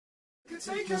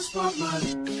Take your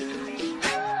spotlight.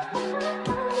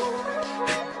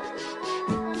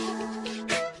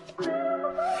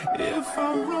 If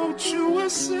I wrote you a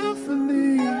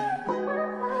symphony,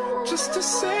 just to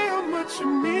say how much you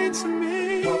mean to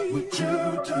me, what would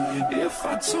you do if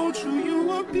I told you you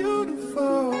were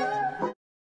beautiful?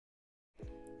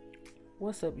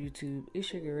 What's up, YouTube?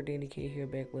 It's your girl Danny K here,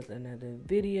 back with another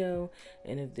video.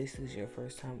 And if this is your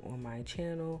first time on my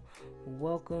channel,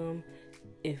 welcome.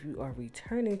 If you are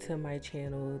returning to my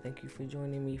channel, thank you for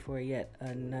joining me for yet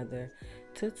another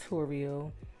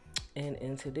tutorial. And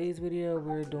in today's video,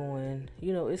 we're doing,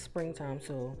 it's springtime,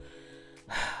 so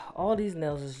all these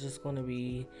nails is just going to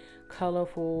be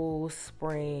colorful,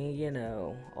 spring,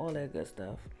 all that good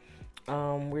stuff.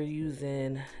 We're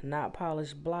using Not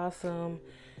Polished Blossom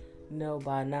nail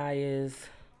by Naya's.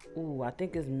 Ooh, I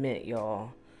think it's mint,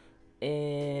 y'all.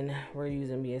 And we're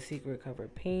using me a Secret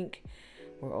Covered Pink.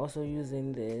 We're also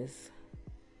using this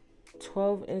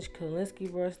 12-inch Kolinsky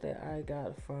brush that I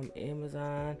got from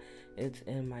Amazon. It's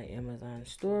in my Amazon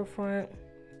storefront.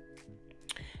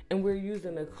 And we're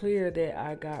using a clear that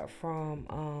I got from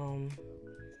oh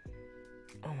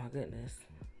my goodness,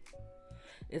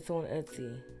 it's on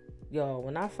Etsy, y'all.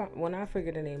 When I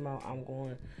figure the name out, I'm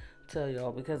going to tell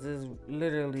y'all, because it's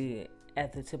literally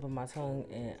at the tip of my tongue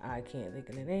and I can't think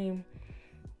of the name.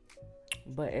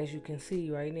 But as you can see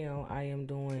right now, I am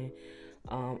doing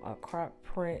a Croc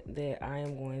print that I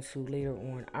am going to later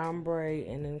on ombre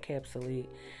and encapsulate.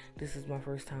 This is my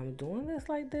first time doing this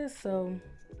like this, so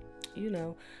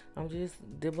I'm just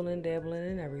dibbling, dabbling,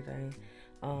 and everything.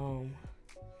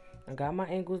 I got my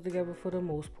angles together for the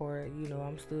most part.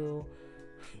 I'm still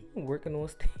working on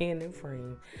stand and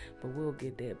frame, but we'll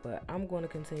get that. But I'm going to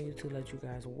continue to let you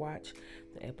guys watch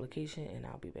the application, and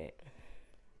I'll be back.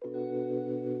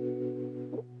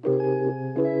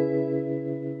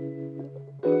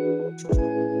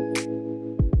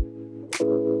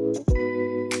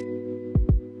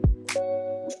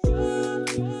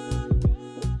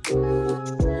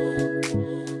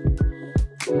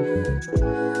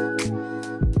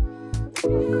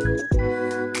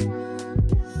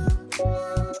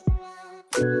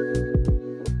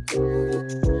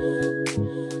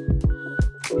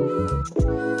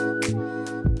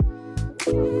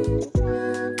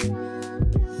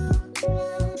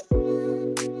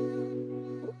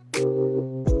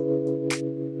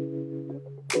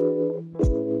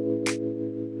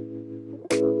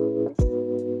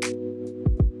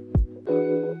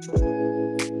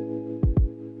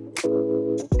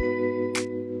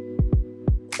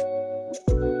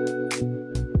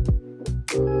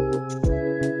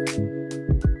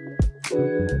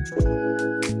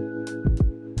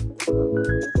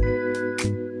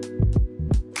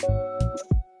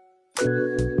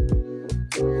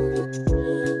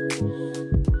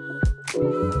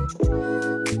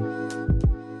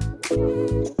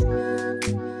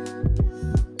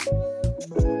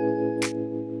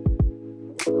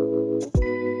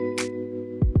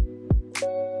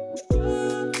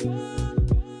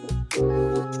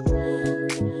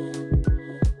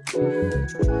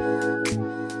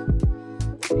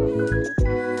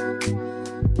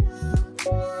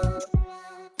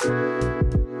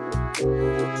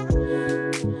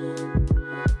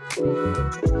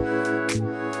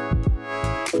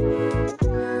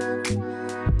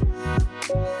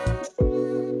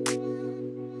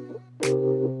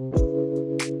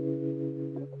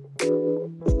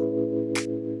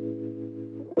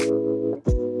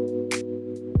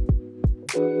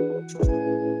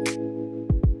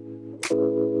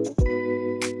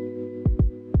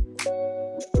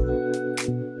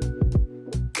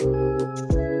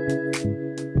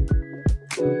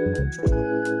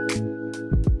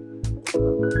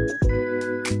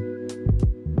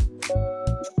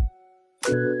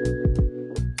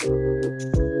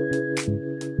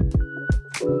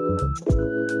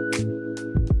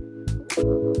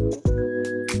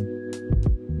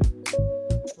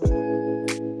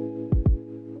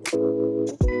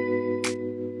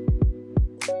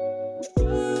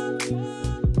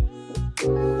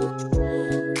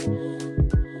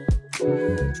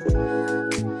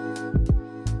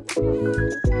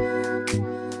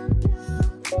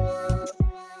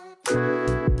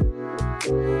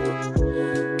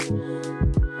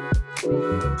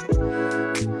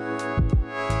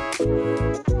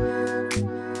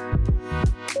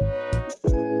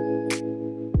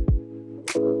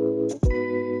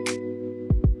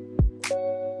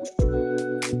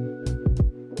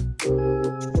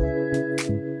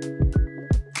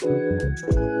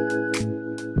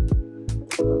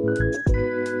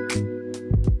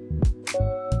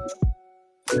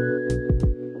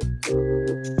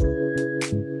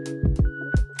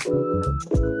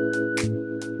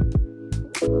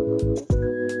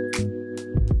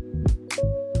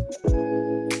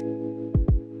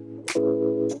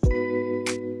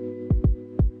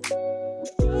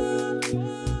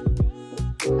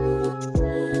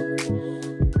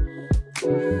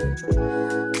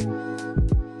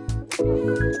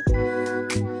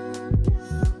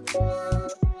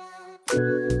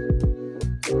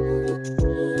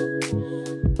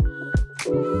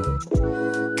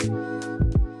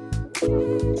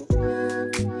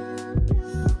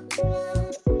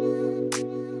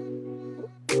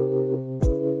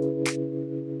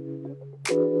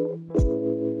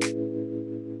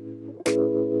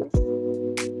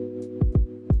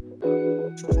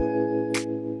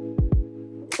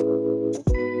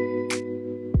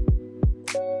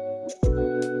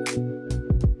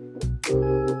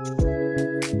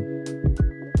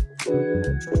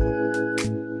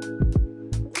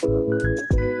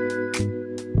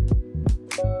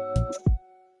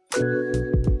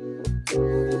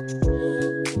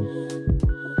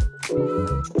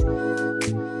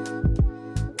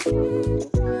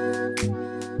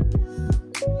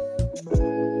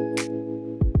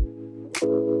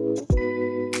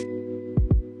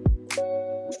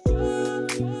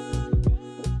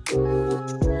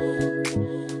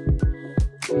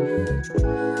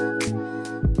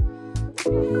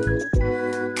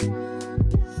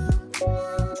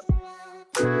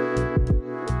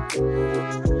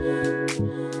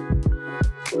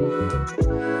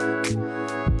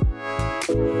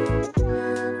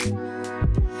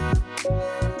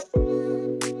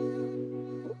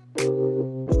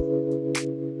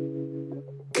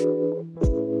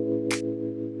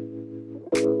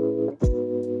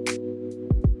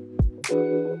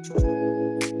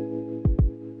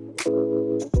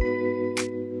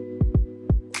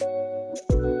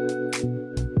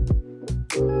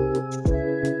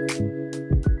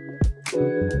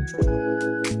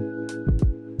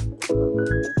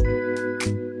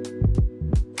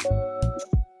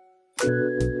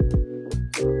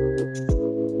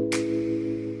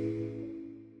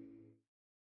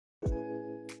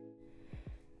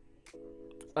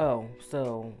 Oh,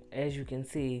 so as you can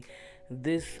see,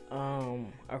 this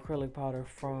acrylic powder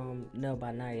from Nail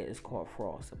by Naya is called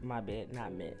Frost. My bad,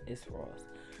 not mint, it's Frost.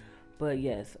 But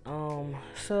yes,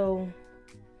 so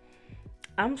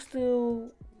I'm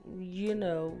still,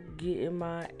 getting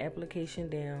my application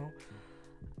down.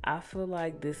 I feel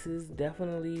like this is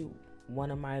definitely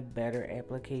one of my better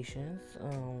applications.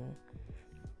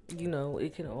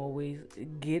 It can always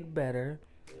get better.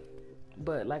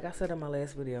 But like I said in my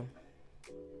last video,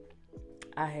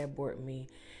 I had bought me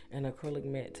an acrylic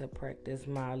mat to practice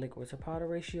my liquid to powder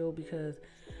ratio because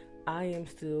I am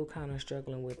still kind of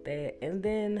struggling with that. And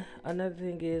then another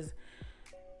thing is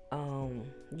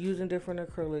using different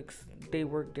acrylics, they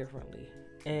work differently.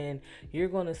 And you're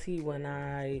going to see when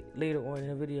later on in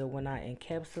the video, when I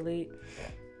encapsulate,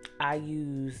 I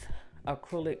use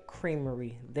Acrylic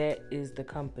CREAMERY. That is the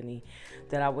company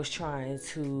that I was trying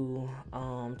to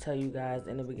tell you guys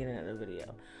in the beginning of the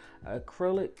video.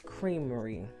 Acrylic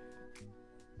CREAMERY.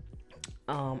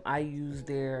 I use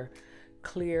their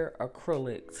clear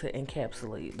acrylic to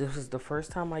encapsulate. This is the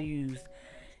first time I used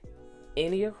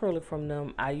any acrylic from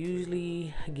them. I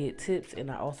usually get tips,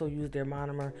 and I also use their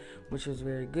monomer, which was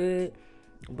very good.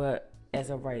 But as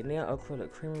of right now,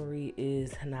 Acrylic CREAMERY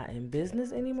is not in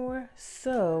business anymore.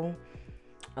 So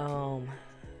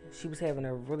she was having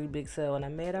a really big sale, and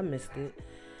I'm mad I missed it.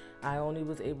 I only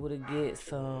was able to get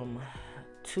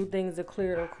two things of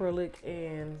clear acrylic,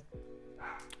 and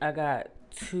I got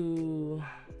 2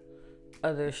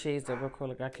 other shades of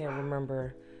acrylic. I can't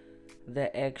remember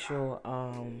the actual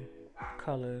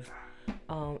colors.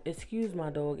 Excuse my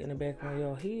dog in the background,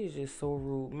 y'all. He is just so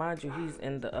rude. Mind you, he's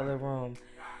in the other room,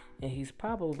 and he's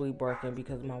probably barking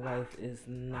because my wife is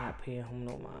not paying him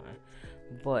no mind.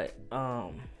 But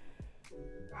I'm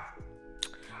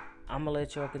gonna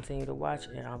let y'all continue to watch,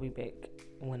 and I'll be back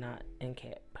when I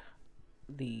encap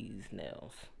these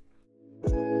nails.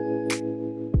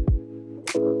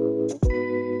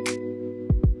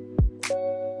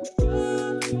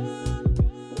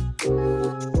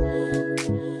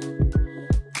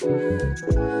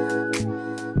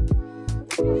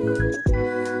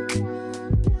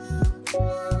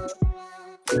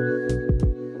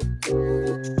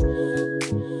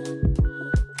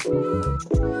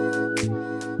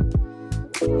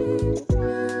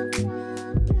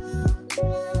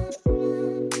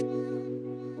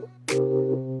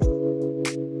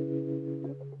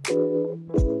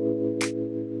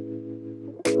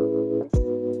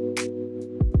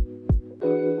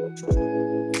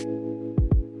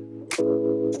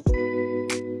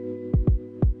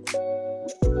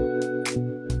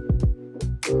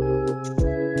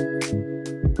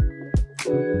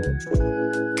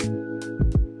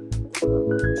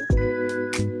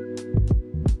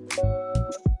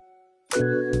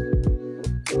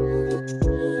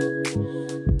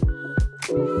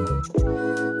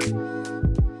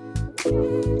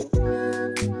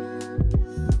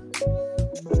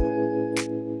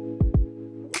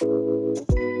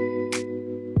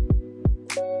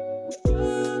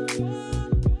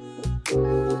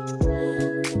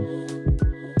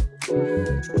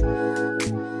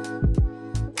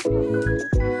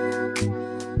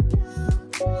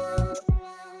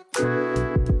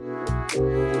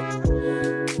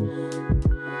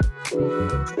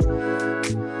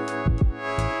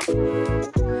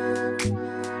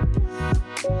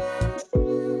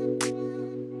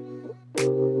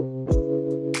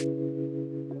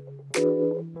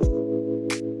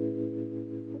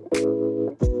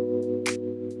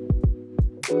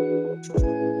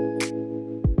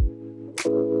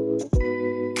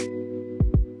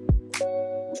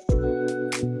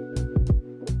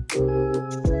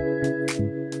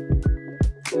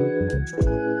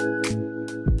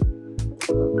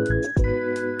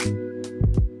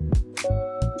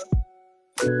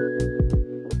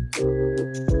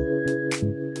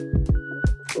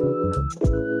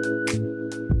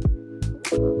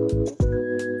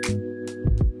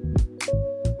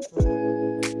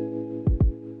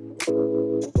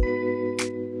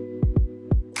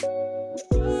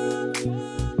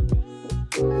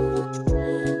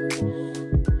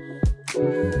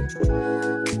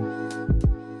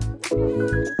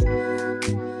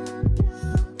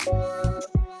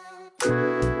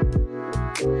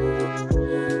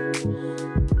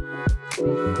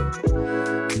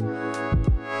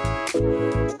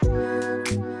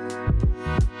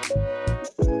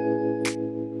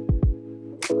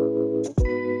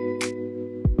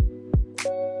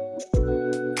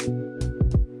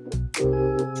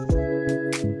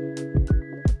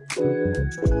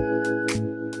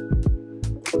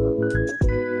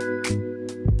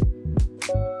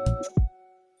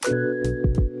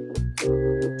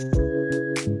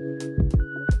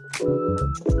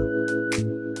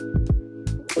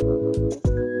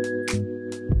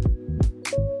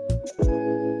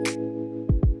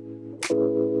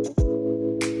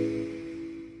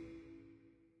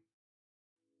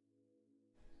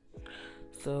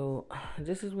 So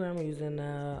this is where I'm using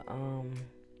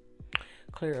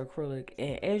clear acrylic,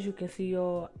 and as you can see,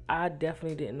 y'all, I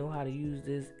definitely didn't know how to use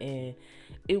this, and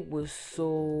it was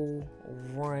so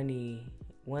runny.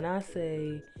 When I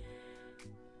say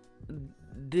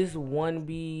this one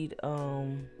bead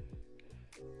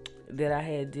that I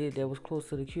had did that was close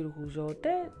to the cuticles, y'all,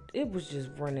 that it was just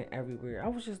running everywhere. I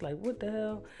was just like, what the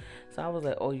hell? So I was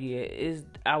like, oh yeah,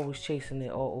 I was chasing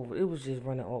it all over. It was just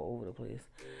running all over the place.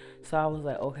 So I was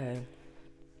like, okay,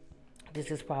 this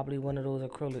is probably one of those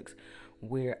acrylics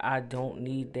where I don't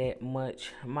need that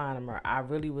much monomer. I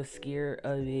really was scared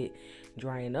of it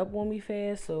drying up on me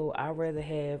fast, so I'd rather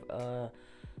have a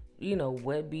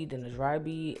wet bead than a dry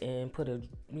bead, and put a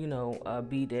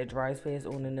bead that dries fast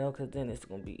on the nail, because then it's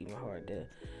gonna be even hard to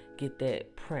get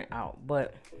that print out.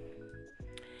 But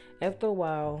after a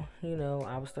while,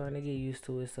 I was starting to get used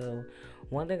to it. So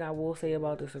one thing I will say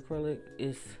about this acrylic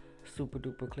is super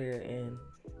duper clear, and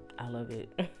I love it.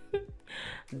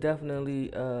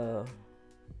 Definitely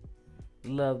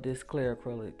love this clear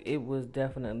acrylic. It was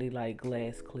definitely like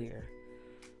glass clear.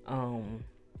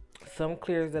 Some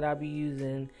clears that I be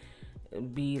using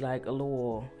be like a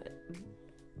little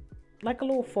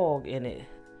fog in it.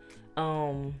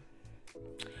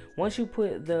 Once you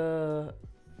put the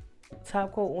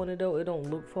top coat on it though, it don't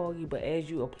look foggy, but as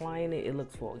you applying it, it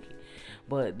looks foggy.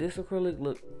 But this acrylic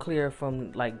look clear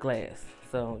from like glass.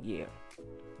 So yeah,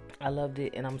 I loved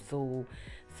it, and I'm so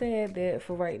sad that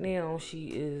for right now she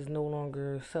is no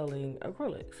longer selling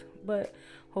acrylics, but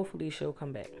hopefully she'll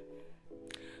come back.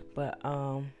 But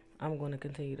I'm going to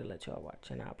continue to let y'all watch,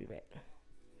 and I'll be back.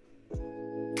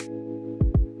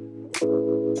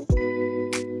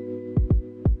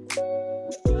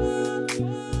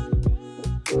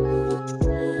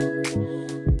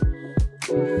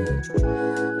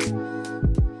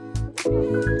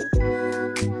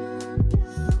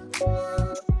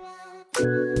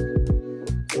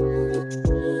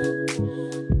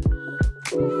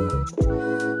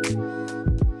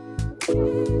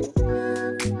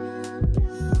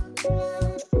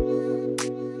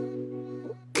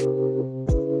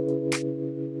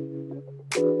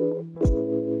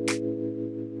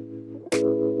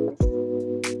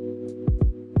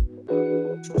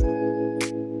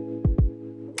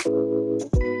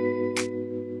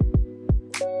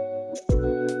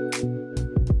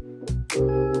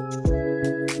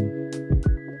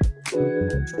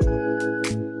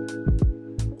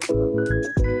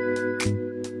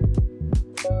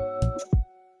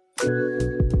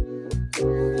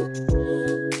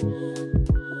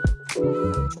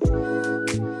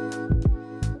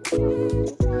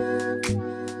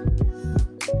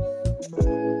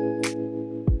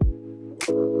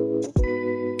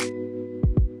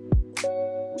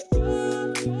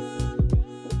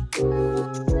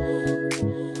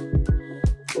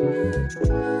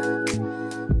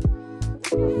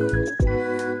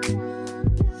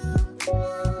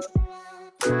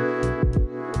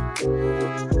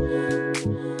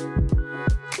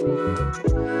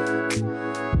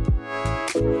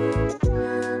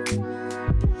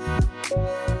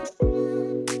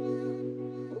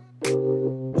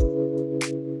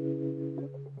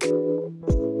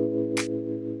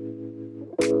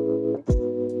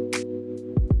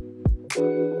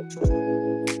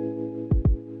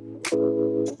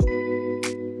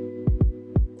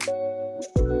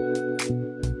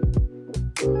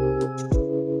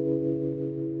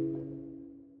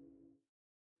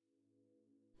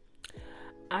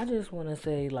 I just want to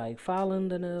say, like, filing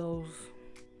the nails,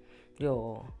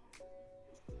 yo,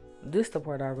 this the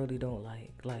part I really don't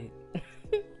like. Like,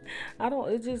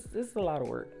 it's a lot of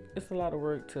work. It's a lot of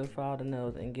work to file the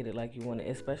nails and get it like you want it,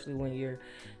 especially when you're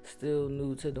still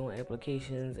new to doing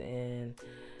applications, and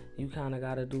you kind of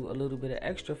got to do a little bit of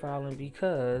extra filing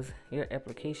because your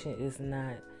application is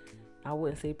not, I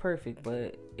wouldn't say perfect,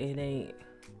 but it ain't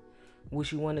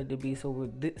what you want it to be,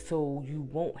 so you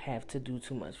won't have to do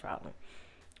too much filing.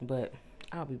 But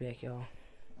I'll be back, y'all.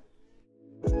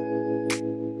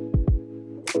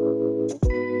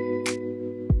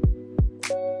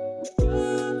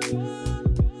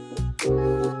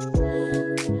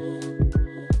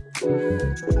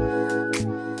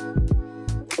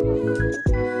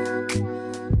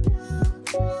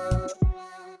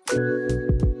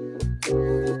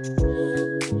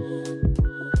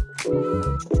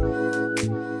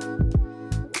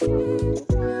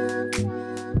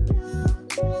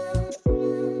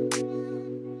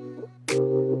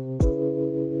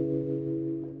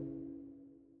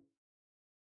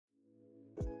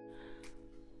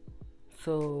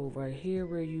 So right here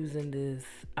we're using this,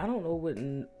 I don't know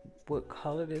what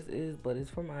color this is, but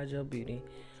it's from iGel Beauty.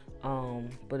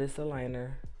 but it's a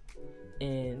liner,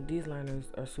 and these liners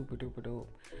are super duper dope.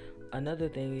 Another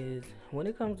thing is, when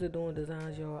it comes to doing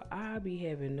designs, y'all, I be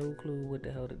having no clue what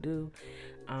the hell to do.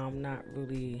 I'm not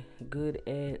really good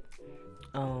at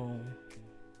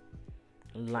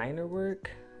liner work,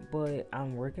 but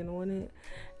I'm working on it.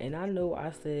 And I know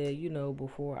I said, you know,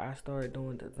 before I start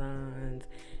doing designs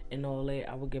and all that,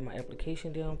 I would get my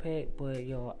application down pat, but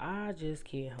y'all, I just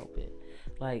can't help it.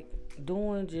 Like,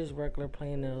 doing just regular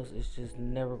plain nails is just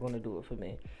never gonna do it for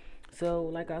me. So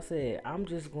like I said, I'm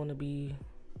just gonna be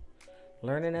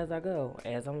learning as I go.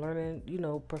 As I'm learning, you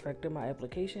know, perfecting my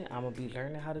application, I'm gonna be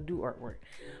learning how to do artwork.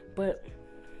 But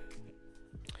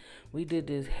we did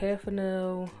this half a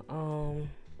nail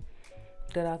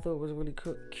that I thought was really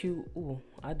cute. Ooh,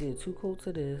 I did 2 coats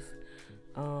of this,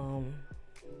 and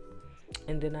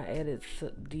then I added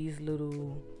these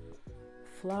little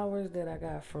flowers that I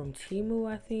got from Temu,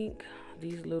 I think.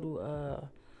 These little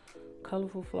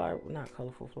colorful flower, not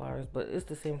colorful flowers, but it's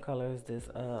the same color as this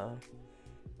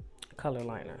color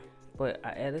liner, but I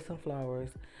added some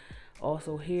flowers.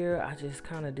 Also here I just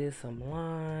kind of did some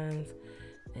lines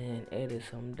and added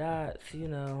some dots, you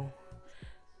know,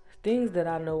 things that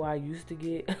I know I used to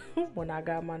get when I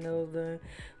got my nails done.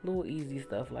 Little easy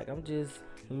stuff. Like, I'm just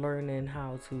learning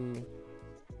how to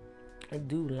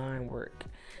do line work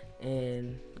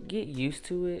and get used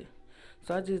to it.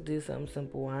 So I just did something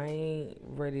simple. I ain't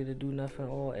ready to do nothing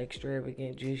all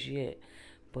extravagant just yet,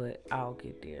 but I'll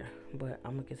get there. But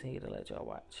I'm gonna continue to let y'all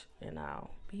watch, and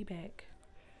I'll be back.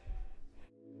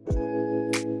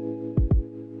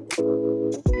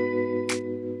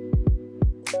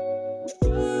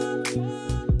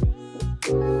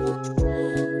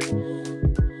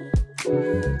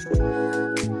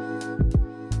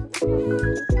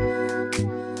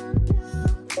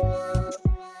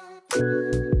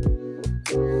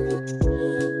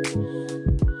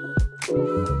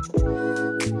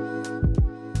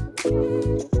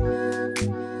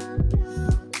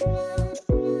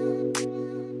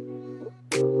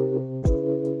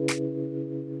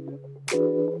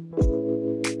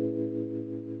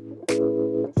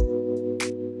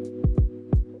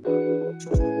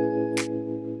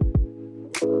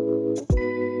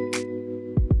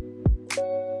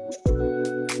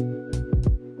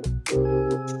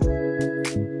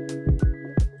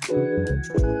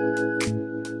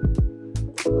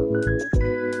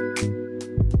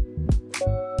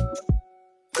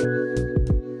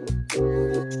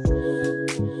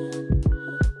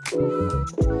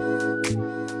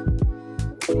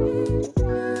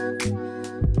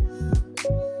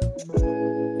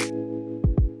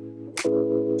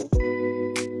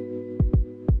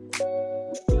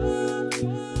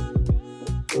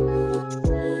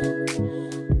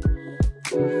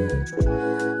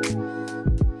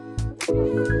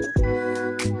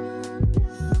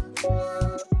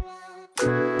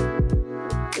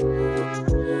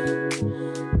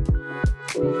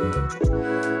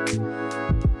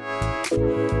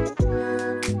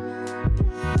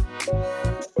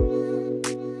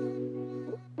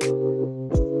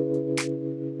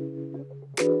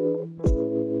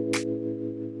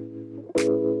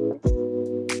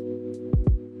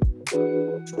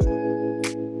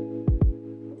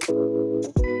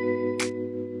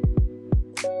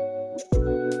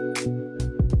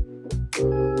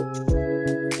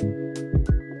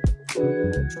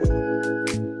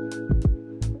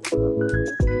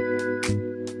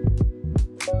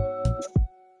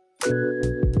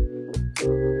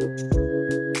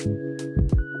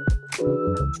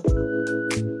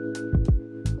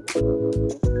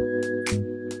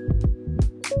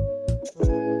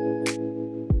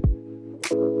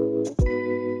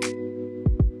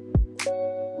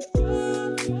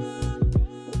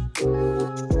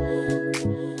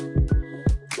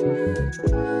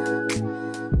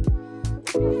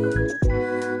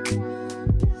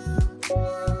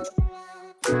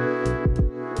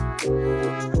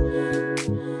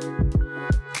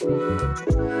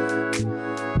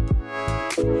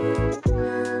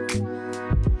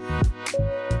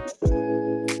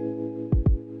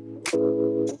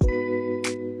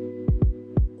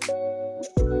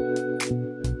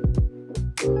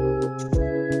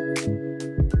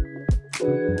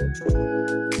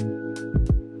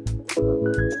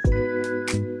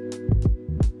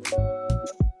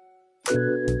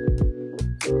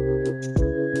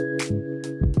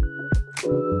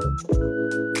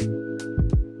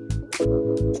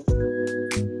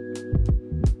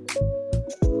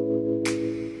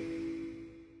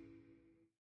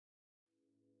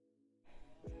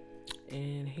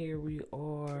 And here we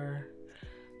are,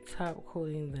 top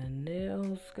coating the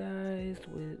nails, guys,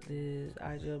 with this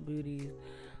iGel Beauty's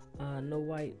no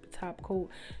white top coat.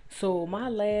 So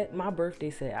my birthday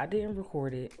set, I didn't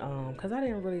record it because I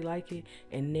didn't really like it,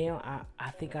 and now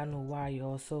I think I know why,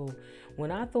 y'all. So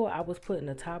when I thought I was putting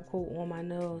a top coat on my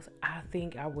nails, I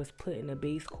think I was putting a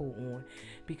base coat on,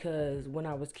 because when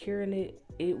I was curing it,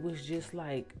 it was just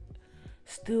like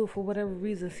still for whatever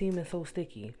reason seeming so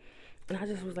sticky. And I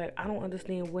just was like, I don't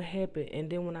understand what happened. And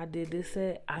then when I did this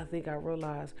set, I think I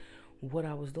realized what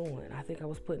I was doing. I think I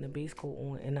was putting a base coat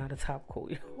on and not a top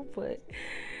coat, yo. But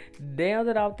now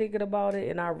that I'm thinking about it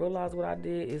and I realize what I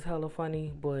did, is hella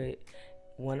funny. But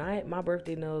when my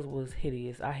birthday nails was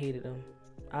hideous. I hated them.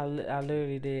 I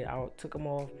literally did. I took them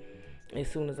off as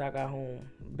soon as I got home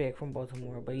back from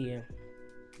Baltimore. But yeah,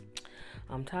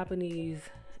 I'm topping these.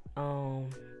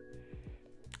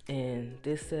 And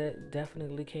this set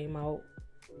definitely came out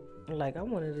like I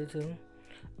wanted it to.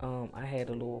 I had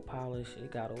a little polish. It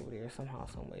got over there somehow,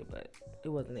 some way, but it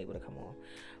wasn't able to come on.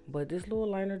 But this little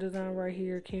liner design right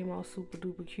here came out super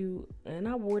duper cute. And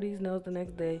I wore these nails the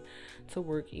next day to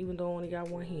work, even though I only got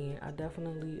one hand. I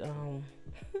definitely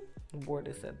wore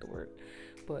this set to work.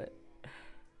 But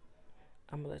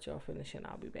I'm gonna let y'all finish and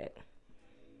I'll be back.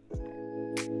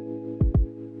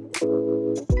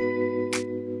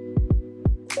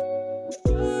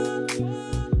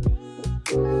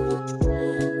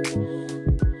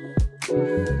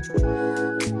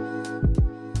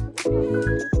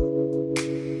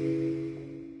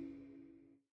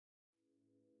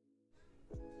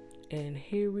 And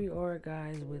here we are,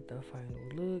 guys, with the final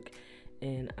look,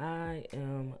 and I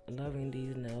am loving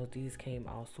these nails. These came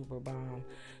out super bomb.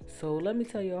 So let me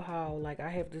tell you how, like, I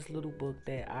have this little book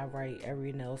that I write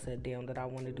every nail set down that I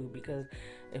want to do, because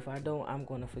if I don't, I'm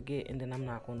going to forget, and then I'm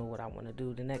not going to know what I want to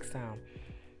do the next time.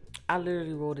 I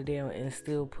literally wrote it down and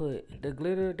still put the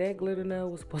glitter. That glitter nail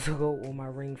was supposed to go on my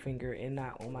ring finger and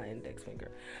not on my index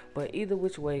finger. But either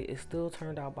which way, it still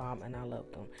turned out bomb and I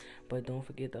love them. But don't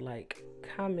forget to like,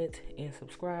 comment, and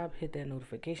subscribe. Hit that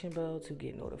notification bell to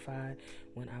get notified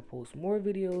when I post more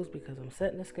videos, because I'm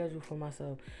setting a schedule for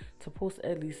myself to post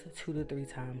at least 2 to 3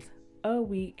 times a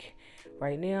week.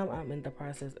 Right now, I'm in the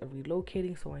process of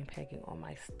relocating, so I'm packing all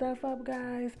my stuff up,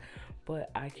 guys.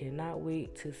 But I cannot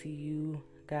wait to see you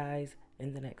guys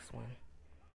in the next one.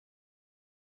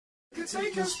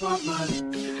 Take your spotlight.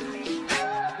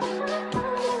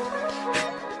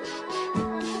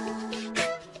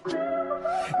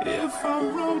 If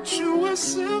I wrote you a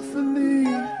symphony.